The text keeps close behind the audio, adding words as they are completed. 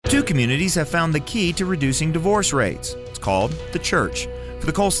communities have found the key to reducing divorce rates. It's called the church. For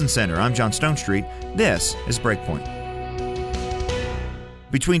the Colson Center, I'm John Stonestreet. This is BreakPoint.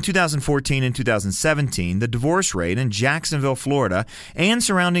 Between 2014 and 2017, the divorce rate in Jacksonville, Florida, and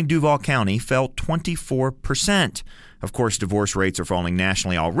surrounding Duval County fell 24%. Of course, divorce rates are falling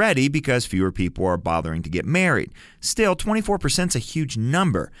nationally already because fewer people are bothering to get married. Still, 24% is a huge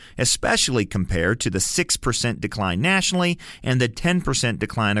number, especially compared to the 6% decline nationally and the 10%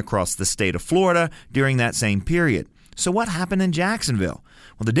 decline across the state of Florida during that same period. So what happened in Jacksonville?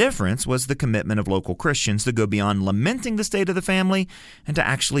 Well, the difference was the commitment of local Christians to go beyond lamenting the state of the family and to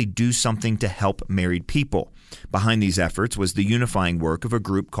actually do something to help married people. Behind these efforts was the unifying work of a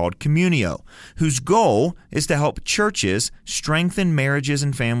group called Communio, whose goal is to help churches strengthen marriages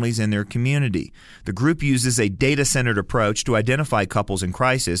and families in their community. The group uses a data-centered approach to identify couples in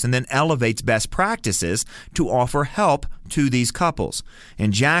crisis and then elevates best practices to offer help to these couples.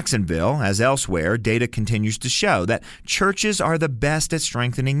 In Jacksonville, as elsewhere, data continues to show that churches are the best at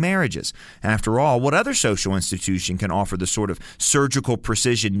strengthening marriages. After all, what other social institution can offer the sort of surgical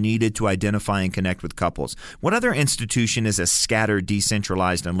precision needed to identify and connect with couples? What other institution is as scattered,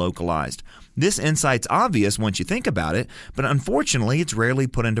 decentralized, and localized? This insight's obvious once you think about it, but unfortunately it's rarely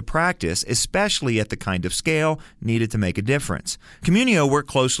put into practice, especially at the kind of scale needed to make a difference. Communio worked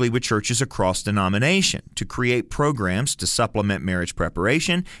closely with churches across denomination to create programs to supplement marriage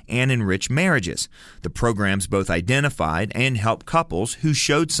preparation and enrich marriages. The programs both identified and helped couples who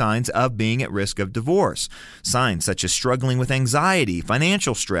showed signs of being at risk of divorce, signs such as struggling with anxiety,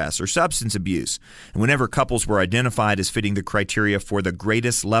 financial stress, or substance abuse. And whenever couples were identified as fitting the criteria for the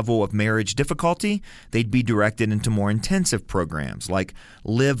greatest level of marriage difficulty, they'd be directed into more intensive programs like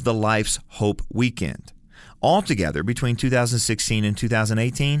Live the Life's Hope Weekend. Altogether, between 2016 and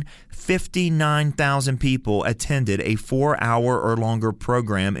 2018, 59,000 people attended a 4-hour or longer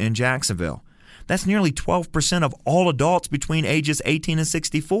program in Jacksonville. That's nearly 12% of all adults between ages 18 and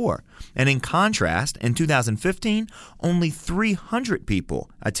 64. And in contrast, in 2015, only 300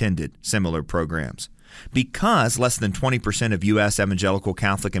 people attended similar programs. Because less than 20% of U.S. evangelical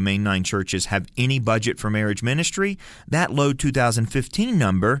Catholic and mainline churches have any budget for marriage ministry, that low 2015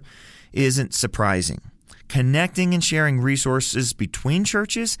 number isn't surprising. Connecting and sharing resources between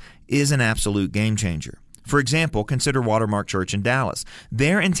churches is an absolute game changer. For example, consider Watermark Church in Dallas.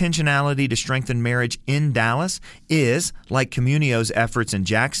 Their intentionality to strengthen marriage in Dallas is, like Communio's efforts in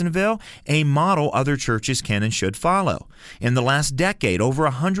Jacksonville, a model other churches can and should follow. In the last decade, over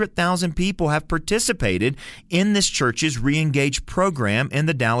 100,000 people have participated in this church's Re-Engage program in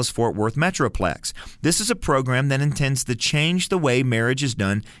the Dallas-Fort Worth Metroplex. This is a program that intends to change the way marriage is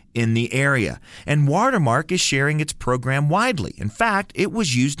done in the area. And Watermark is sharing its program widely. In fact, it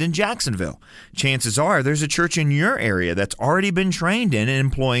was used in Jacksonville. Chances are there's a church in your area that's already been trained in and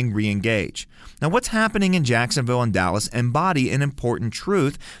employing Re-Engage. Now, what's happening in Jacksonville and Dallas embody an important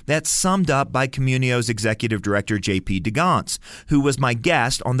truth that's summed up by Communio's executive director, J.P. DeGance, who was my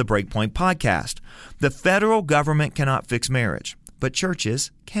guest on the BreakPoint podcast. The federal government cannot fix marriage, but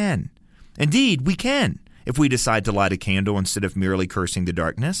churches can. Indeed, we can. If we decide to light a candle instead of merely cursing the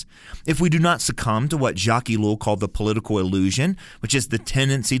darkness, if we do not succumb to what Jacques Ellul called the political illusion, which is the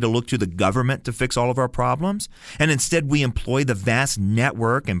tendency to look to the government to fix all of our problems, and instead we employ the vast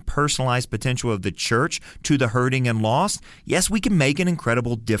network and personalized potential of the church to the hurting and lost, yes, we can make an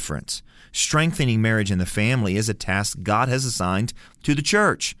incredible difference. Strengthening marriage and the family is a task God has assigned to the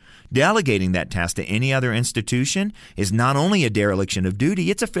church. Delegating that task to any other institution is not only a dereliction of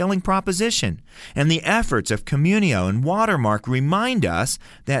duty, it's a failing proposition. And the efforts of Communio and Watermark remind us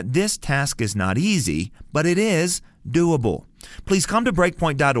that this task is not easy, but it is doable. Please come to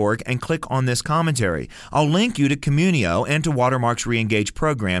BreakPoint.org and click on this commentary. I'll link you to Communio and to Watermark's Re-Engage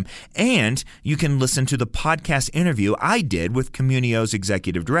program, and you can listen to the podcast interview I did with Communio's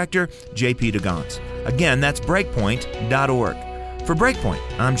executive director, J.P. DeGance. Again, that's BreakPoint.org. For BreakPoint,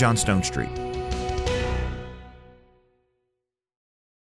 I'm John Stonestreet.